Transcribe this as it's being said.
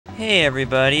Hey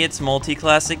everybody, it's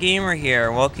MultiClassicGamer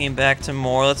here. Welcome back to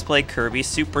more Let's Play Kirby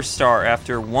Superstar.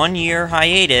 After 1 year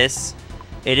hiatus,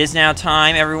 it is now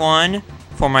time, everyone,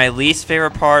 for my least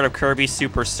favorite part of Kirby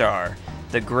Superstar,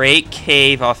 the Great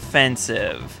Cave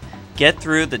Offensive. Get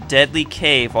through the deadly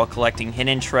cave while collecting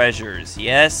hidden treasures.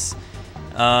 Yes,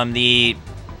 the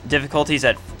difficulty's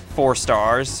at 4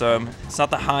 stars, so it's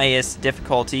not the highest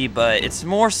difficulty, but it's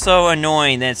more so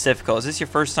annoying than it's difficult. Is this your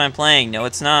first time playing? No,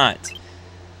 it's not.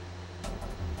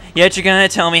 Yet you're gonna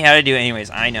tell me how to do it anyways.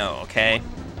 I know, okay?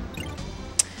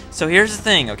 So here's the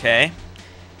thing, okay?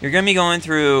 You're gonna be going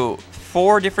through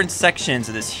 4 different sections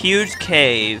of this huge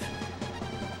cave,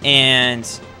 and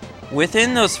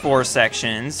within those 4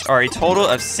 sections are a total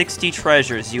of 60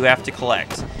 treasures you have to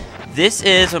collect. This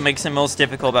is what makes it most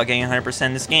difficult about getting 100%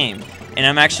 in this game, and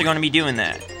I'm actually going to be doing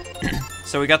that.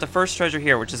 So we got the first treasure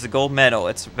here, which is the gold medal.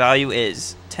 Its value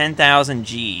is 10,000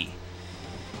 G.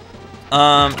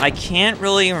 I can't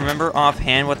really remember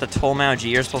offhand what the total amount of G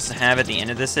you're supposed to have at the end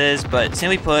of this is, but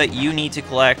simply put, you need to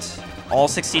collect all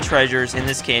 60 treasures in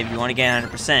this cave if you want to get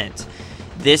 100%.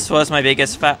 This was my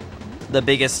biggest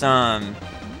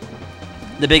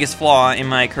flaw in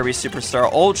my Kirby Superstar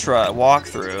Ultra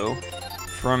walkthrough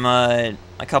from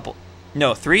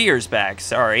 3 years back,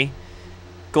 sorry.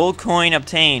 Gold coin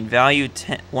obtained, value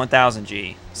 1,000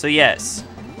 G. So yes,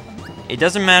 it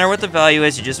doesn't matter what the value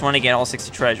is, you just want to get all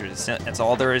 60 treasures. That's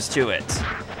all there is to it.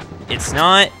 It's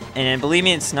not, and believe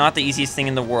me, it's not the easiest thing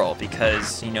in the world,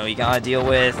 because, you know, you gotta deal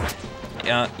with, you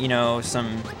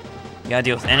gotta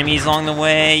deal with enemies along the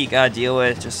way, you gotta deal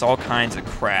with just all kinds of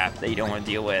crap that you don't want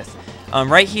to deal with.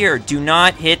 Right here, do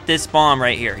not hit this bomb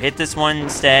right here. Hit this one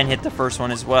instead, and hit the first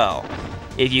one as well.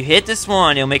 If you hit this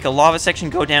one, it'll make a lava section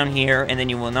go down here, and then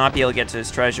you will not be able to get to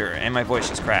this treasure, and my voice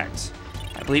just cracked.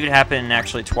 I believe it happened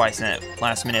actually twice in that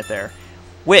last minute there.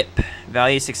 Whip,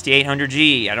 value 6,800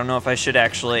 G. I don't know if I should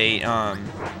actually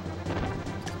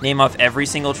name off every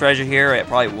single treasure here. It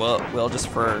probably will just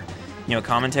for, you know,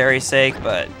 commentary's sake,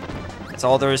 but that's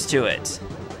all there is to it.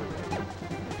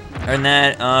 Other than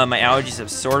that, my allergies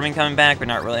have sort of been coming back, but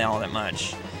not really all that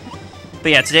much.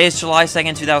 But yeah, today is July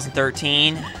 2nd,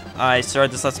 2013. I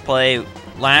started this Let's Play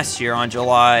last year on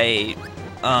July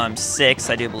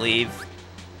 6th, I do believe.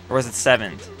 Or was it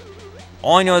 7th?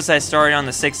 All I know is I started on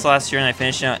the 6th last year and I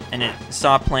finished it and it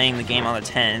stopped playing the game on the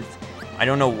 10th. I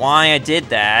don't know why I did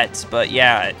that, but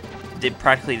yeah, I did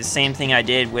practically the same thing I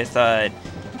did with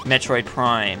Metroid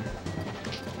Prime.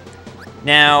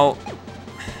 Now,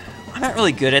 I'm not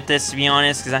really good at this, to be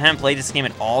honest, because I haven't played this game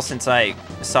at all since I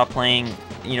stopped playing,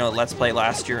 you know, Let's Play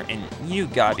last year, and you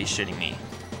gotta be shitting me.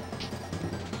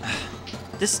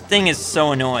 This thing is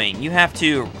so annoying. You have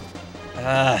to...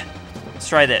 let's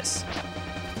try this.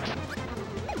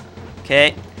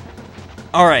 Okay.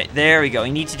 Alright, there we go.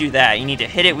 You need to do that. You need to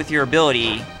hit it with your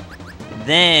ability.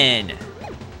 Then...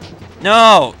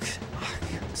 No!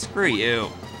 Screw you.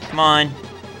 Come on.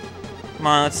 Come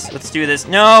on, let's do this.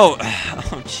 No!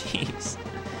 Oh, jeez.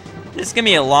 This is gonna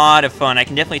be a lot of fun. I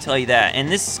can definitely tell you that.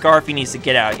 And this Scarfy needs to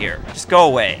get out of here. Just go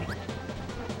away.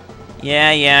 Yeah,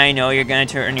 I know. You're gonna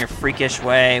turn your freakish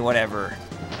way. Whatever.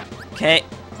 Okay.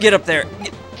 Get up there.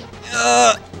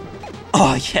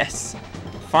 Oh, yes.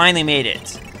 Finally made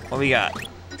it. What we got?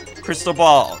 Crystal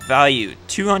ball. Value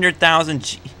 200,000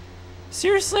 G.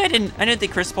 Seriously? I didn't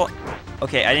think crystal ball...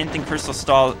 Okay, I didn't think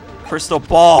crystal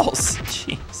balls.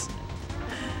 Jeez.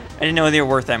 I didn't know they were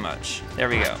worth that much. There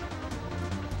we go.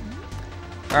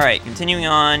 Alright, continuing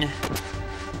on.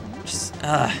 Just,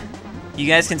 you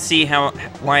guys can see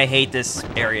why I hate this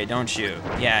area, don't you?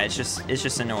 Yeah, it's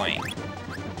just annoying.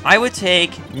 I would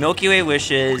take Milky Way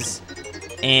Wishes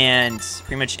and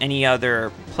pretty much any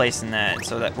other place in that.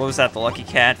 So that, what was that, the Lucky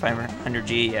Cat, 500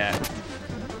 G, yeah.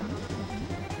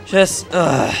 I just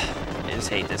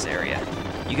hate this area.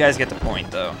 You guys get the point,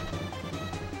 though.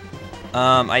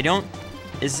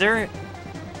 Is there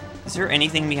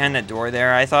anything behind that door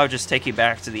there? I thought it would just take you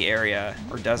back to the area,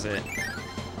 or does it?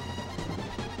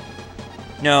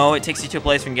 No, it takes you to a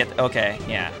place where you can get, okay,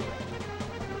 yeah.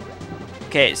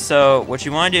 Okay, so what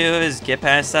you want to do is get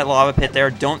past that lava pit there.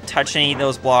 Don't touch any of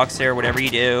those blocks there, whatever you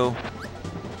do.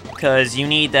 Because you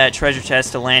need that treasure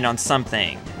chest to land on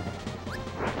something.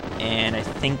 And I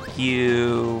think it's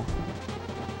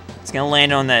going to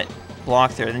land on that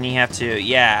block there. Then you have to,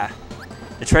 yeah.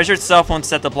 The treasure itself won't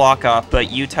set the block off,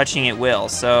 but you touching it will.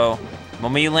 So,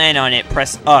 when you land on it,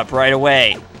 press up right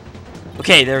away.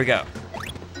 Okay, there we go.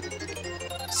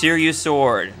 Sirius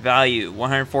Sword, value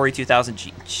 142,000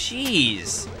 G.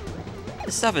 Jeez,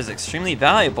 this stuff is extremely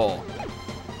valuable.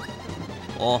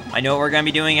 Well, I know what we're gonna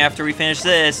be doing after we finish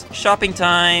this. Shopping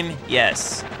time!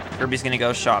 Yes, Kirby's gonna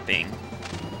go shopping.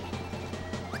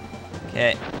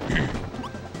 Okay.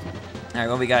 Alright,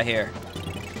 what we got here?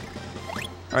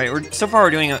 Alright, so far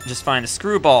we're doing just fine. The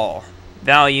screwball.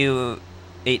 Value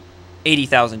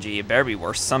 80,000 G. It better be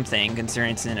worth something,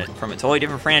 considering it's from a totally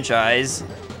different franchise.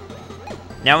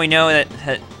 Now we know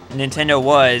that Nintendo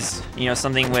was, you know,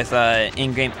 something with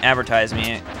in-game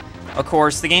advertising. Of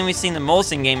course, the game we've seen the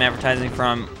most in-game advertising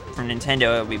from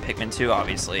Nintendo would be Pikmin 2,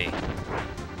 obviously.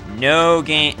 No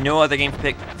other game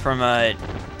from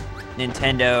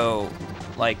Nintendo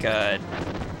like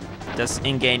does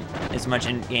in-game as much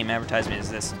in-game advertisement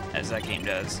as that game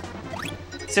does.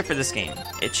 Except for this game.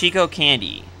 Chico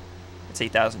Candy. It's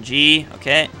 8,000 G.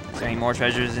 Okay. Is there any more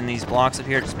treasures in these blocks up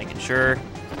here? Just making sure.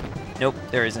 Nope,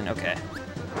 there isn't. Okay.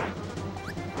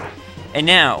 And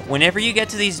now, whenever you get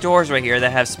to these doors right here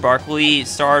that have sparkly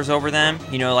stars over them,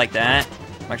 you know, like that.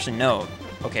 Actually, no.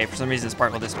 Okay, for some reason the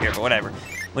sparkle disappeared, but whatever.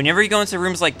 Whenever you go into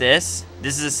rooms like this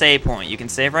is a save point. You can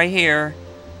save right here.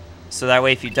 So that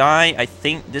way if you die, I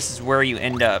think this is where you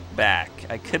end up back.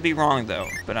 I could be wrong though,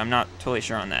 but I'm not totally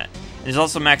sure on that. There's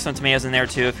also maximum tomatoes in there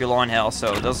too if you're low on health,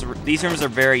 so these rooms are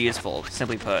very useful,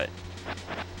 simply put.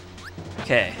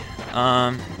 Okay.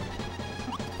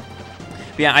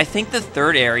 Yeah, I think the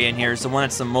third area in here is the one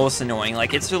that's the most annoying.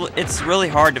 Like, it's really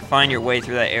hard to find your way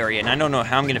through that area, and I don't know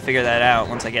how I'm going to figure that out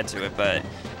once I get to it, but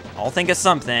I'll think of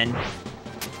something.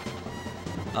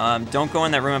 Don't go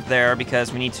in that room up there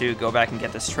because we need to go back and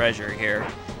get this treasure here.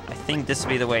 I think this will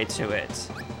be the way to it.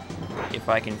 If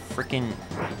I can frickin'...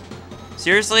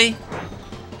 Seriously?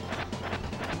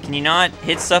 Can you not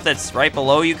hit stuff that's right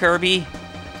below you, Kirby?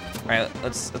 Alright,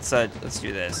 let's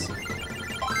do this.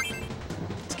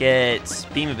 Let's get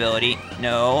beam ability.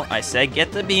 No, I said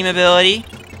get the beam ability.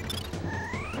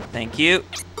 Thank you.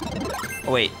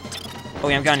 Oh, wait. Oh,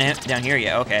 we haven't gotten down here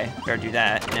yet. Okay, better do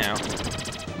that now.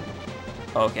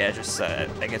 Okay, I just,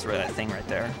 that gets rid of that thing right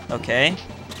there. Okay.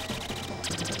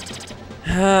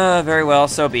 Very well,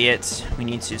 so be it. We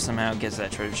need to somehow get to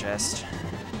that treasure chest.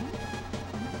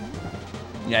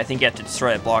 Yeah, I think you have to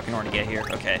destroy that block in order to get here.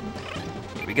 Okay.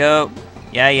 Here we go.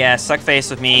 Yeah, suck face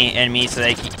with me, enemy, so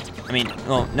they can... I mean,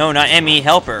 well, no, not enemy,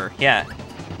 helper. Yeah.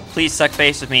 Please suck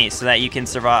face with me so that you can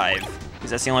survive.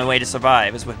 Because that's the only way to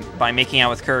survive, is by making out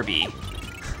with Kirby.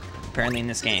 Apparently in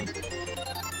this game.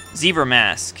 Zebra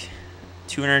Mask.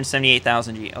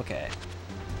 278,000 G. Okay.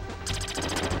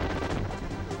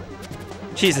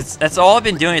 Jeez, that's all I've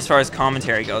been doing as far as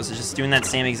commentary goes, is just doing that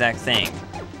same exact thing.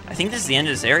 I think this is the end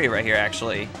of this area right here,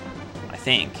 actually. I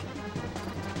think.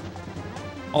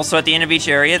 Also, at the end of each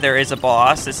area, there is a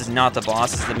boss. This is not the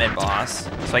boss, this is the mid-boss.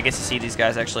 So I get to see these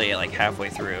guys actually, like, halfway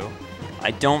through.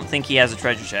 I don't think he has a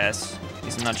treasure chest,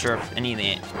 because I'm not sure if any of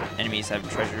the enemies have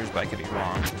treasures, but I could be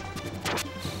wrong.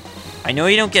 I know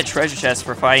you don't get treasure chests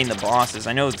for fighting the bosses.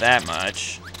 I know that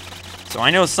much. So I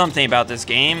know something about this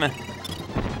game.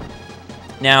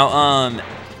 Now,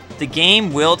 the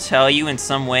game will tell you in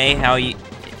some way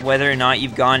whether or not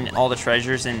you've gotten all the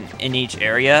treasures in each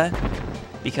area.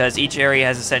 Because each area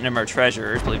has a set number of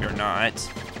treasures, believe it or not.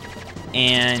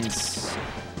 And...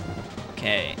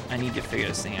 okay, I need to figure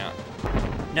this thing out.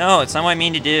 No, it's not what I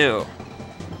mean to do.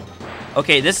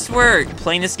 Okay, this is where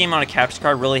playing this game on a capture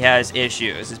card really has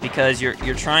issues. Is because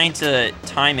you're trying to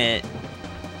time it,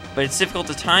 but it's difficult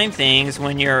to time things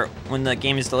when the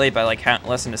game is delayed by like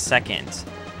less than a second.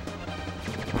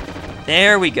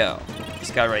 There we go.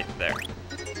 Just got it right there.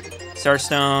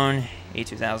 Starstone,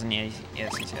 82,000.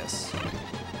 Yes.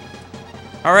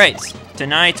 All right,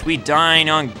 tonight we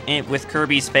dine with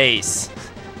Kirby's face.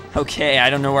 Okay, I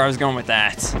don't know where I was going with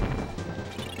that.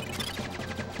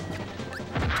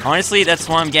 Honestly, that's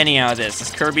what I'm getting out of this. Is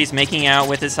Kirby's making out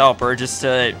with his helper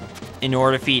in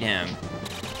order to feed him.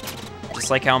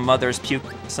 Just like how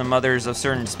some mothers of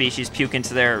certain species puke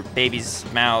into their babies'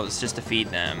 mouths just to feed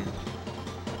them.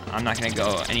 I'm not gonna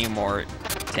go any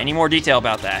more detail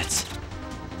about that.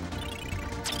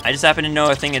 I just happen to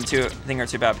know a thing or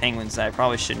two about penguins that I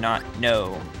probably should not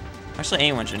know. Actually,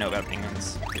 anyone should know about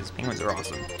penguins, because penguins are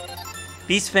awesome.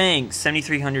 Beast Fangs,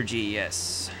 7,300 G,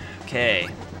 yes. Okay.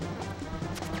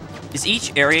 Is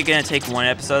each area gonna take one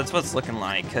episode? That's what it's looking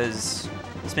like, because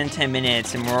it's been 10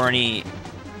 minutes and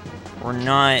we're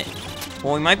not,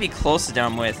 well, we might be close to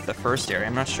done with the first area,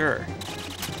 I'm not sure.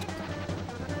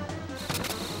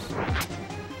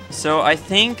 So I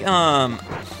think,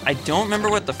 I don't remember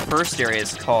what the first area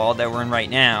is called that we're in right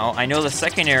now. I know the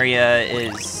second area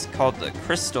is called the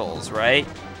Crystals, right?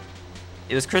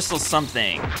 It was Crystal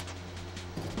something.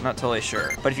 I'm not totally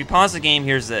sure. But if you pause the game,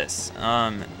 here's this.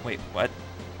 Wait, what?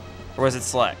 Or was it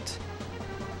select?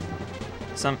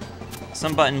 Some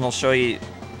button will show you...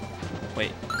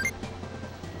 wait.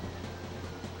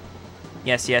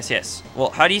 Yes, yes, yes. Well,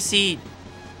 how do you see...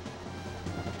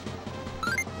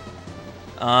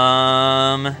 Do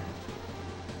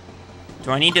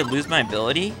I need to lose my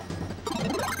ability?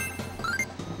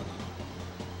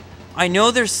 I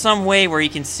know there's some way where you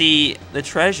can see the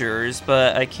treasures,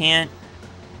 but I can't...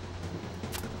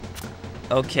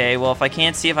 Okay, well, if I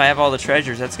can't see if I have all the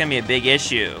treasures, that's gonna be a big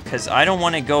issue, because I don't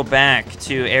want to go back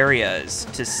to areas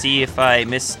to see if I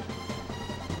missed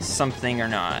something or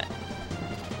not.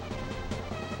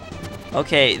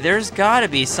 Okay, there's gotta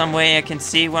be some way I can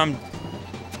see when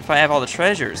if I have all the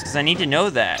treasures, because I need to know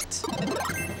that.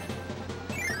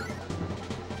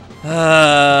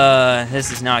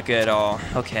 This is not good at all.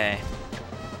 Okay.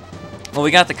 Well,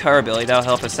 we got the car ability. That'll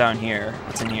help us out in here.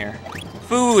 What's in here?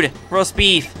 Food! Roast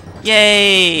beef!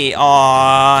 Yay!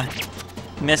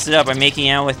 Aww. He messed it up by making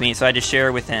out with me, so I had to share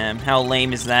it with him. How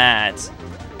lame is that?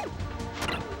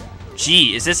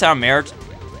 Gee, is this how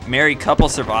married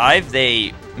couples survive?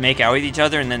 They make out with each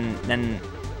other, and then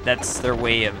that's their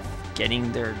way of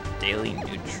getting their daily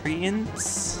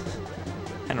nutrients?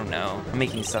 I don't know. I'm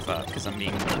making stuff up because I'm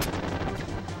being...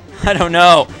 I don't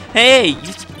know. Hey,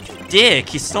 you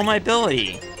dick. You stole my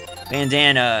ability.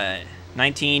 Bandana.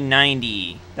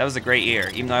 1990. That was a great year,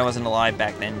 even though I wasn't alive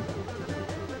back then.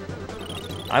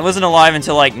 I wasn't alive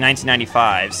until like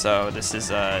 1995, so this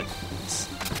is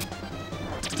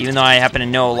even though I happen to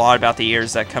know a lot about the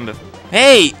years that come before.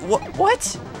 Hey,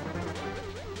 what?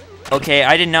 Okay,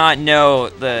 I did not know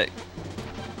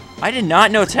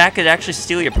attack could actually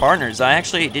steal your partners. I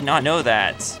actually did not know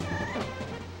that.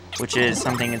 Which is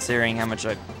something considering how much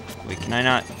I... Wait, can I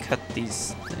not cut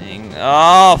these things?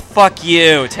 Oh, fuck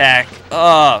you, attack.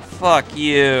 Oh, fuck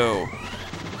you.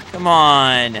 Come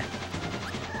on.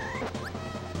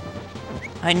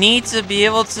 I need to be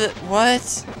able to... What?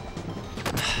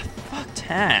 Fuck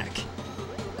tack.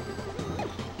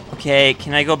 Okay,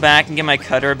 can I go back and get my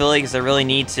cutter ability? Because I really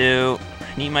need to.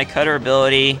 I need my cutter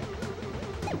ability.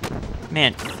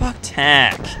 Man, fuck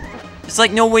tack. It's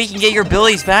like no way you can get your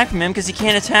abilities back from him because you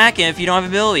can't attack him if you don't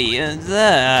have ability. You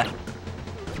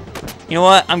know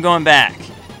what? I'm going back.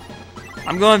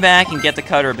 I'm going back and get the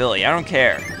cutter ability. I don't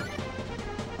care.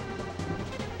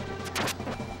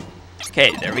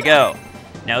 Okay, there we go.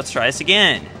 Now let's try this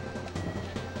again.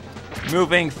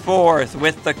 Moving forth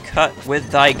with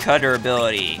thy cutter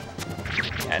ability.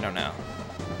 I don't know.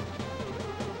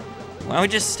 Why don't we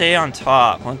just stay on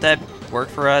top? Won't that work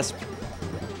for us?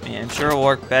 Yeah, I'm sure it'll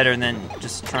work better than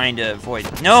just trying to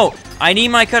avoid... No! I need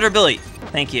my cutter ability!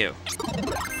 Thank you.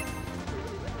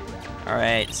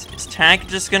 Alright, is tack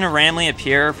just gonna randomly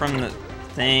appear from the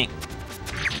thing?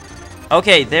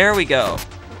 Okay, there we go.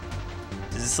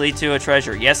 Does this lead to a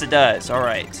treasure? Yes, it does.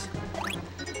 Alright.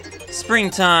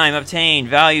 Springtime obtained.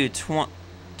 Value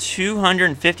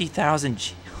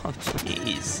 250,000. Oh,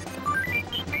 jeez.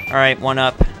 Alright, one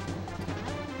up.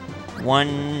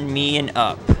 One me and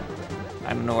up.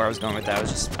 I don't know where I was going with that.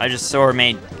 I just sort of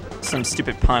made some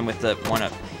stupid pun with the one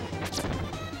up.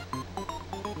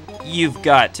 You've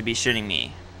got to be shitting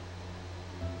me.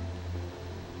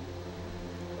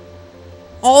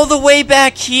 All the way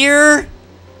back here?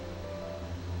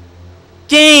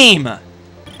 Game!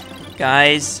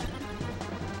 Guys,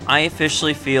 I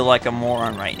officially feel like a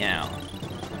moron right now.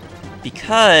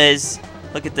 Because,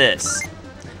 look at this.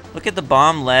 Look at the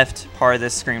bottom left part of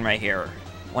this screen right here.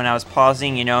 When I was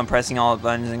pausing, you know, and pressing all the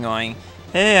buttons and going,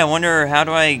 hey, I wonder how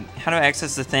do I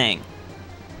access the thing?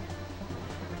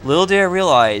 Little did I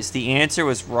realize the answer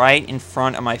was right in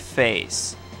front of my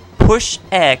face. Push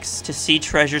X to see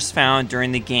treasures found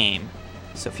during the game.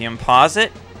 So if you unpause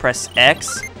it, press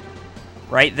X,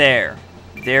 right there.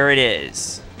 There it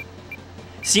is.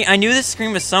 See, I knew this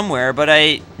screen was somewhere, but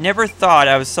I never thought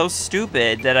I was so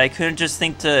stupid that I couldn't just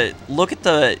think to look at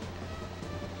the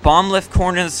bottom left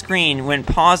corner of the screen when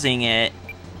pausing it,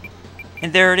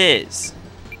 and there it is.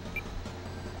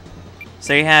 So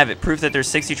there you have it, proof that there's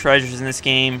 60 treasures in this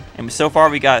game, and so far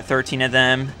we got 13 of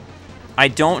them. I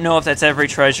don't know if that's every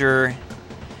treasure.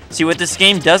 See, what this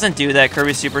game doesn't do that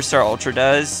Kirby Superstar Ultra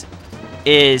does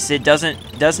is it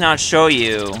does not show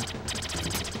you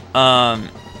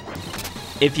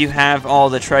if you have all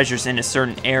the treasures in a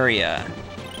certain area.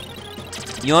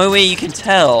 The only way you can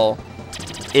tell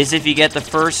is if you get the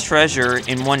first treasure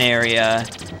in one area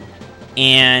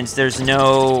and there's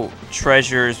no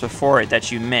treasures before it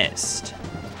that you missed.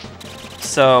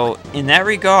 So, in that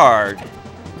regard,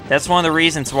 that's one of the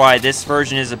reasons why this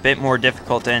version is a bit more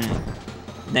difficult than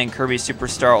Kirby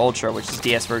Superstar Ultra, which is the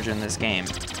DS version of this game.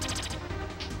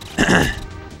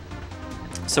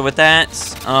 So with that,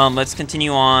 let's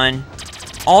continue on.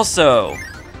 Also,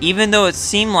 even though it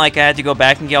seemed like I had to go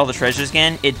back and get all the treasures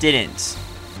again, it didn't.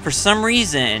 for some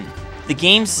reason, the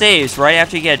game saves right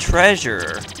after you get a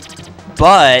treasure,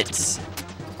 but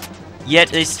yet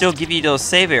they still give you those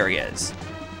save areas.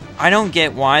 I don't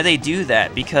get why they do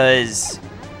that, because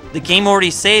the game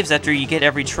already saves after you get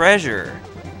every treasure.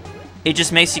 It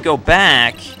just makes you go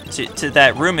back to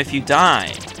that room if you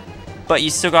die, but you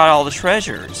still got all the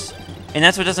treasures. And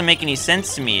that's what doesn't make any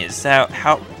sense to me, is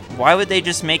why would they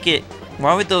just make it,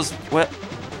 why would those,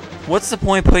 what's the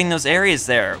point of putting those areas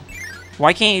there?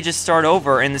 Why can't you just start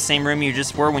over in the same room you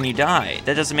just were when you died?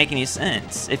 That doesn't make any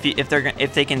sense.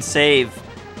 If they can save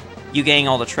you getting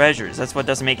all the treasures, that's what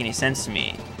doesn't make any sense to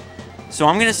me. So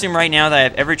I'm gonna assume right now that I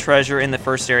have every treasure in the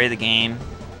first area of the game,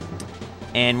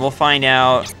 and we'll find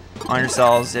out on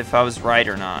ourselves if I was right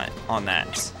or not on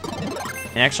that.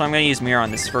 And actually, I'm gonna use Mirror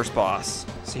on this first boss.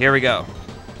 So here we go.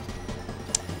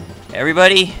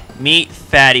 Everybody, meet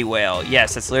Fatty Whale.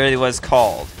 Yes, that's literally what it's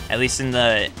called. At least in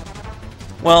the...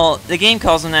 Well, the game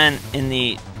calls him that in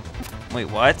the... Wait,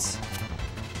 what?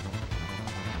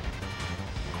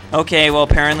 Okay, well,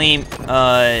 apparently,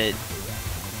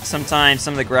 sometimes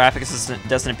some of the graphics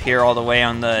doesn't appear all the way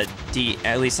on the...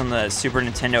 at least on the Super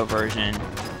Nintendo version,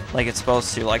 like it's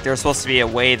supposed to. Like, there's supposed to be a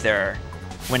wave there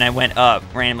when I went up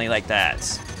randomly like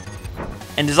that.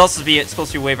 And there's also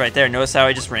supposed to be a wave right there. Notice how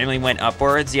I just randomly went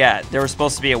upwards? Yeah, there was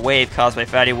supposed to be a wave caused by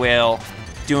Fatty Whale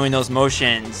doing those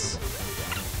motions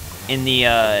in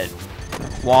the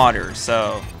water.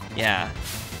 So, yeah.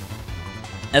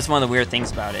 That's one of the weird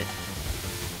things about it.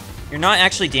 You're not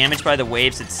actually damaged by the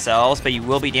waves itself, but you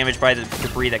will be damaged by the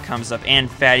debris that comes up,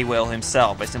 and Fatty Whale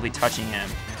himself, by simply touching him.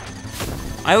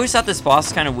 I always thought this boss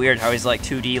was kind of weird how he's like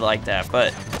 2D like that,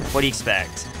 but what do you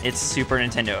expect? It's Super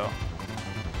Nintendo.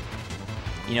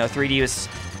 You know,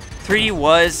 3D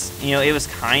was, you know, it was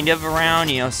kind of around,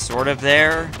 you know, sort of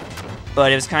there,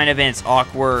 but it was kind of in its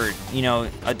awkward, you know,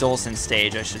 adolescent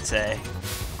stage, I should say.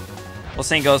 Well,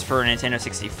 same goes for Nintendo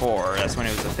 64. That's when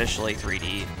it was officially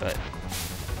 3D, but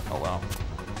oh well.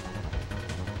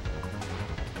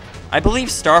 I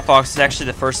believe Star Fox is actually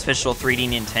the first official 3D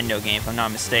Nintendo game, if I'm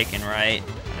not mistaken, right?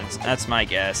 That's my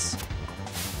guess.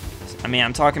 I mean,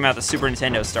 I'm talking about the Super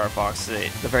Nintendo Star Fox, the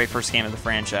very first game of the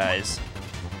franchise.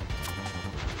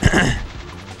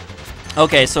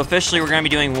 Okay, so officially we're going to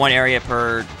be doing one area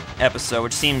per episode,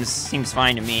 which seems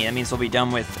fine to me. That means we'll be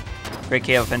done with Great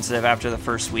Cave Offensive after the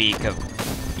first week of,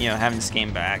 you know, having this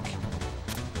game back.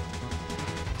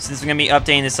 Since we're going to be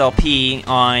updating this LP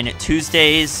on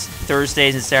Tuesdays,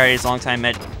 Thursdays, and Saturdays alongside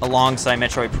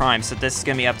Metroid Prime. So this is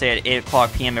going to be updated at 8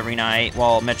 o'clock p.m. every night,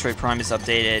 while Metroid Prime is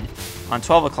updated on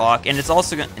 12 o'clock. And this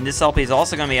LP is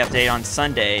also going to be updated on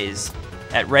Sundays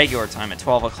at regular time at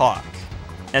 12 o'clock.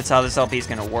 That's how this LP is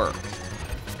going to work.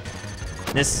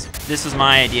 This was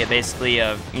my idea, basically,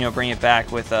 of, you know, bringing it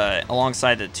back with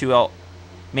alongside the two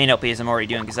main LPs I'm already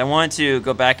doing, because I wanted to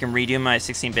go back and redo my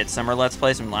 16-bit summer Let's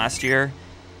Plays from last year.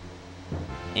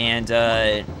 And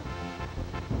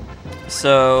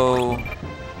so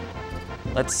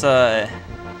let's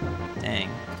dang.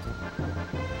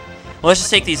 Well, let's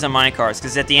just take these on minecarts,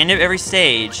 because at the end of every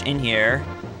stage in here,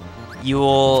 you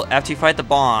will, after you fight the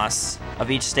boss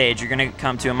of each stage, you're going to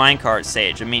come to a minecart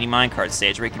stage, a mini minecart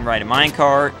stage, where you can ride a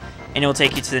minecart, and it will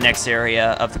take you to the next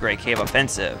area of the Great Cave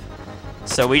Offensive.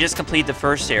 So we just complete the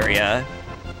first area,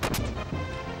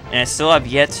 and I still have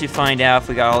yet to find out if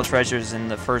we got all the treasures in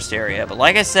the first area. But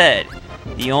like I said,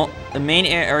 the main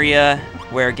area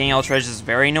where getting all the treasures is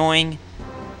very annoying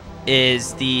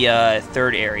is the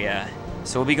third area.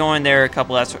 So we'll be going there a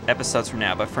couple episodes from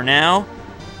now. But for now,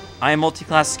 I am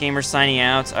MultiClassicGamer signing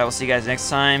out. I will see you guys next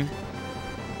time,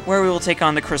 where we will take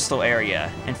on the crystal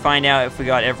area and find out if we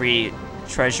got every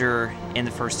treasure in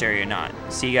the first area or not.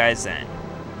 See you guys then.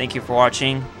 Thank you for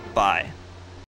watching. Bye.